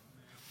started.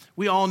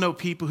 We all know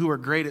people who are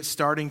great at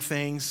starting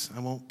things. I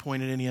won't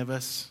point at any of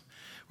us.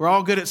 We're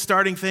all good at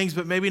starting things,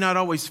 but maybe not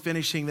always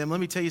finishing them. Let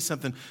me tell you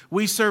something.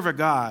 We serve a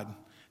God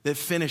that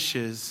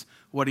finishes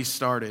what He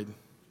started.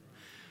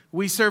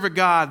 We serve a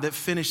God that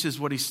finishes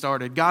what He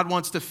started. God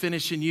wants to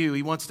finish in you.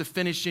 He wants to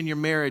finish in your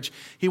marriage.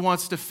 He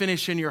wants to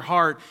finish in your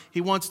heart.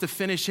 He wants to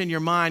finish in your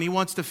mind. He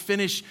wants to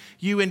finish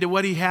you into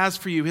what He has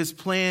for you, His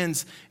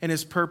plans and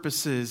His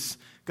purposes.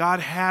 God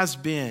has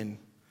been,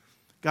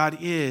 God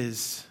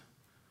is,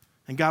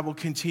 and God will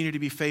continue to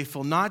be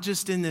faithful, not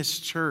just in this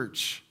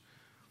church,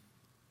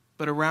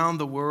 but around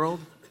the world.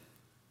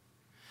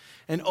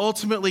 And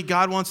ultimately,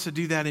 God wants to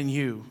do that in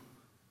you.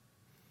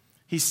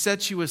 He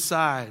sets you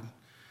aside.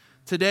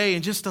 Today,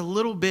 in just a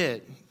little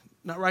bit,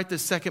 not right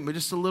this second, but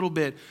just a little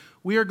bit,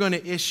 we are going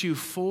to issue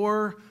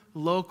 4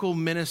 local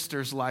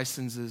ministers'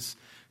 licenses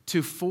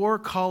to 4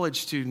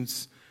 college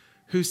students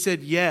who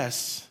said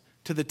yes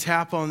to the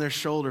tap on their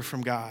shoulder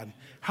from God.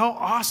 How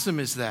awesome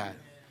is that?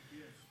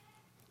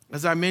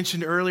 As I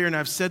mentioned earlier, and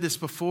I've said this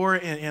before,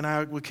 and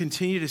I will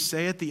continue to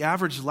say it, the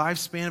average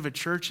lifespan of a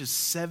church is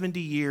 70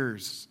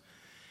 years.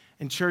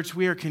 In church,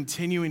 we are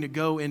continuing to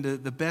go into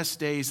the best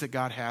days that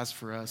God has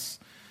for us.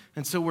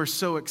 And so we're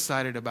so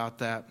excited about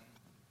that.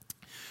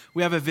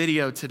 We have a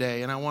video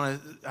today, and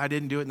I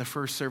didn't do it in the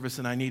first service,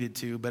 and I needed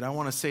to, but I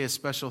want to say a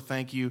special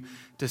thank you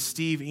to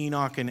Steve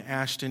Enoch and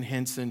Ashton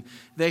Henson.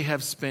 They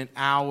have spent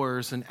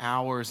hours and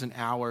hours and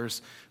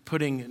hours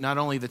putting not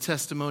only the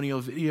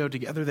testimonial video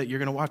together that you're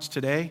going to watch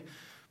today,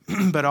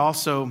 but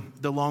also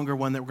the longer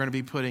one that we're going to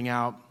be putting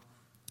out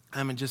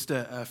in just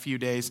a few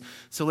days.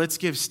 So let's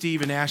give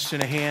Steve and Ashton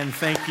a hand.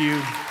 Thank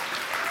you.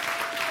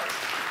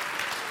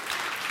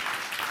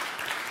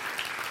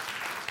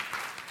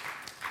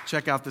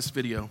 Check out this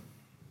video.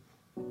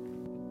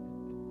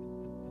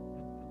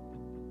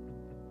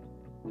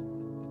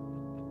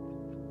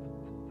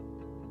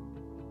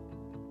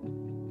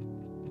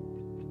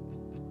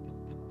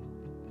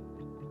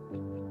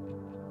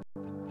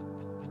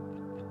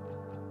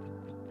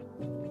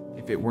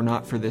 If it were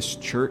not for this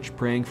church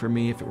praying for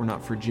me, if it were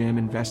not for Jim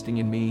investing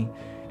in me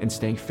and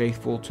staying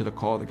faithful to the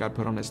call that God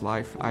put on his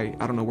life, I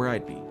don't know where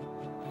I'd be.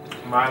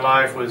 My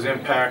life was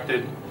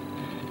impacted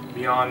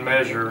beyond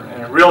measure,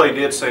 and it really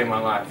did save my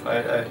life.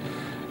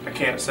 I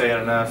can't say it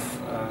enough.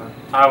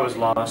 I was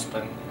lost,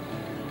 and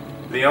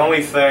the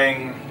only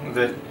thing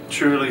that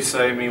truly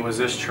saved me was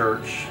this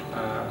church.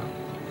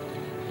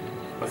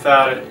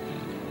 Without it,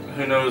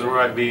 who knows where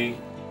I'd be.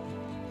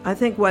 I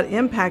think what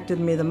impacted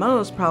me the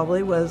most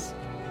probably was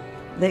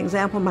the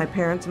example of my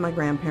parents and my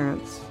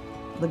grandparents,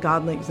 the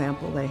godly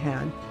example they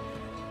had.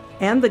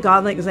 And the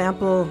godly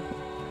example,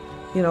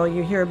 you know,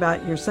 you hear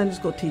about your Sunday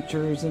school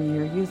teachers and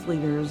your youth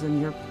leaders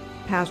and your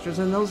pastors,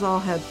 and those all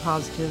had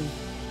positive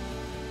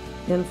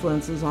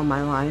influences on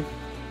my life.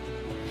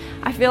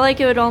 I feel like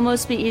it would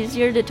almost be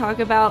easier to talk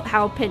about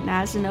how Pitt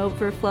Naz and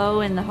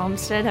Overflow and the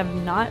Homestead have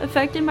not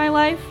affected my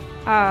life,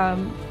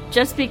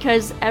 just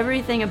because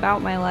everything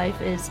about my life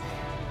is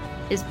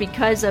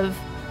because of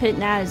Pitt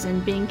Naz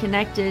and being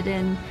connected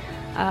in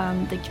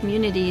the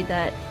community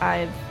that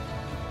I've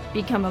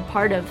become a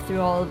part of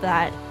through all of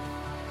that.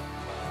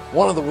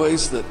 One of the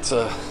ways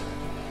that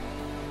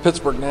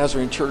Pittsburgh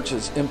Nazarene Church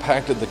has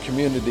impacted the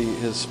community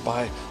is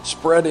by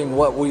spreading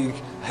what we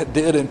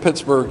did in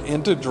Pittsburgh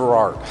into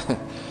Girard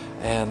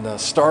and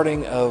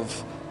starting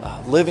of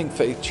Living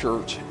Faith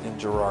Church in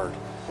Girard.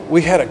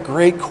 We had a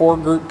great core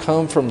group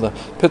come from the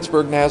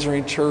Pittsburgh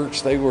Nazarene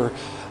Church.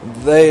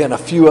 They and a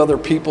few other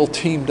people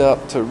teamed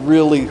up to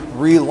really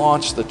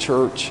relaunch the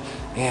church,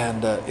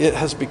 and it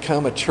has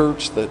become a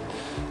church that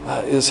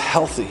is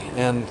healthy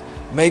and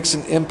makes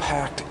an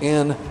impact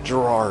in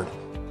Girard.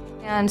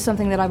 And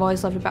something that I've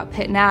always loved about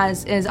Pitt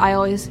Naz is I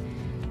always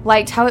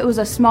liked how it was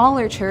a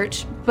smaller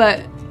church,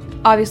 but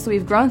obviously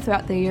we've grown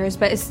throughout the years,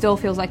 but it still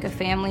feels like a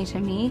family to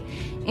me.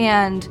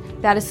 And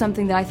that is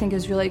something that I think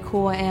is really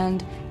cool.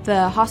 And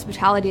the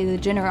hospitality, the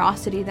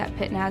generosity that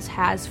Pitt Naz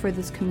has for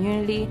this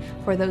community,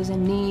 for those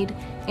in need,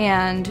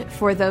 and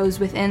for those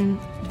within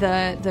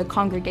the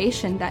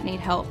congregation that need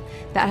help.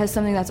 That has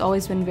something that's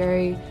always been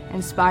very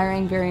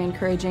inspiring, very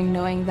encouraging,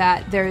 knowing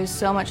that there is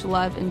so much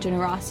love and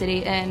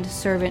generosity and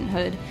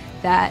servanthood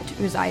that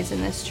resides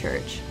in this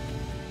church.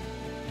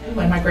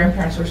 When my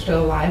grandparents were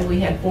still alive, we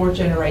had 4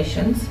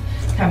 generations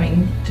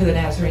coming to the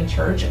Nazarene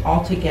Church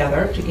all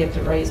together to get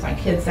to raise my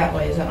kids. That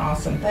way is an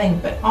awesome thing,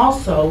 but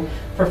also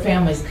for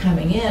families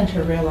coming in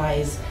to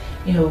realize,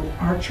 you know,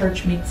 our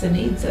church meets the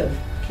needs of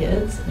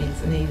kids,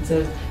 meets the needs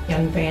of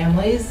young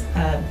families,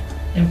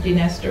 empty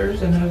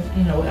nesters, and of,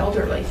 you know,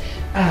 elderly.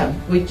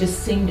 We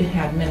just seem to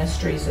have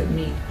ministries that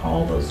meet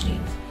all those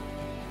needs.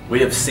 We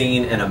have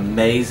seen an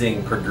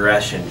amazing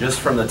progression just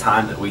from the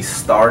time that we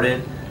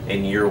started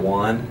in year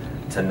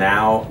 1 to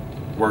now.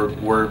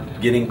 We're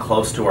getting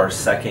close to our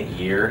 2nd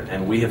year,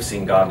 and we have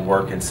seen God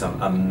work in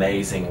some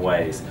amazing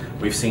ways.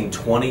 We've seen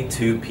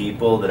 22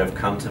 people that have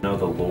come to know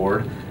the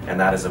Lord, and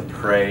that is a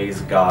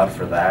praise God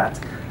for that.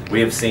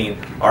 We have seen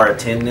our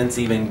attendance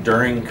even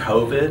during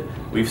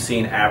COVID. We've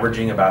seen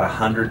averaging about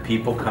 100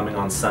 people coming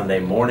on Sunday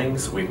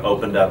mornings. We've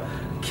opened up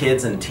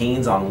kids and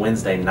teens on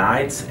Wednesday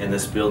nights in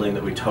this building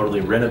that we totally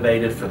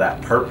renovated for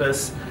that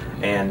purpose.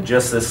 And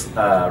just this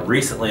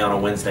recently on a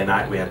Wednesday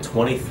night, we had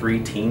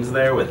 23 teens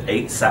there with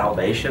 8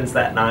 salvations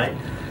that night.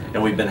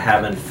 And we've been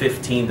having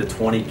 15 to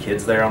 20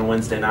 kids there on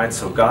Wednesday nights.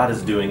 So God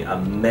is doing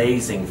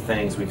amazing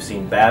things. We've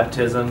seen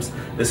baptisms.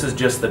 This is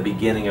just the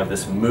beginning of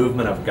this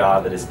movement of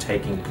God that is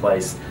taking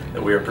place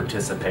that we are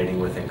participating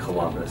with in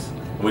Columbus.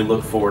 And we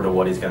look forward to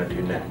what He's going to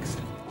do next.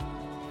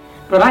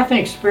 But I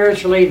think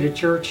spiritually the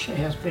church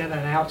has been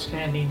an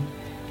outstanding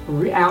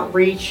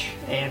outreach,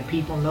 and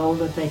people know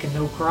that they can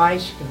know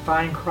Christ, can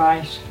find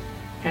Christ,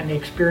 and the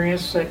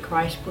experience that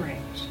Christ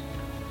brings.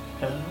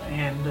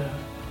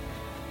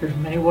 There's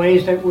many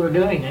ways that we're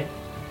doing it,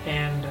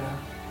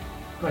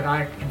 but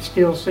I can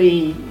still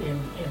see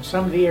in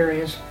some of the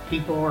areas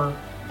people are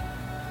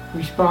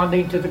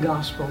responding to the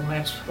gospel, and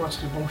that's what's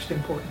the most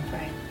important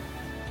thing.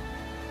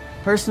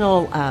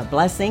 Personal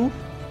blessing.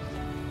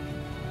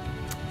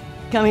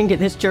 Coming to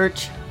this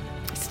church,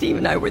 Steve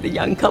and I were the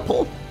young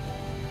couple.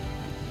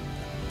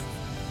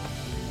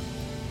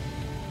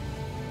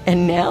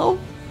 And now,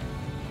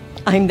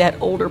 I'm that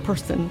older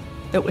person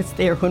that was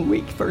there when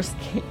we first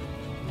came.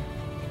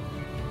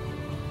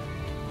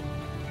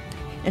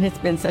 And it's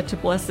been such a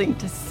blessing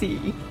to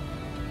see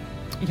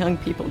young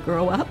people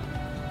grow up,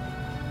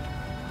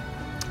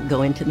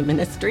 go into the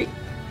ministry,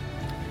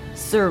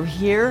 serve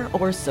here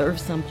or serve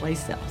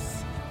someplace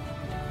else.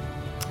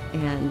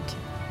 And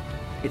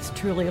it's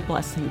truly a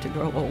blessing to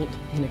grow old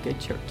in a good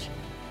church.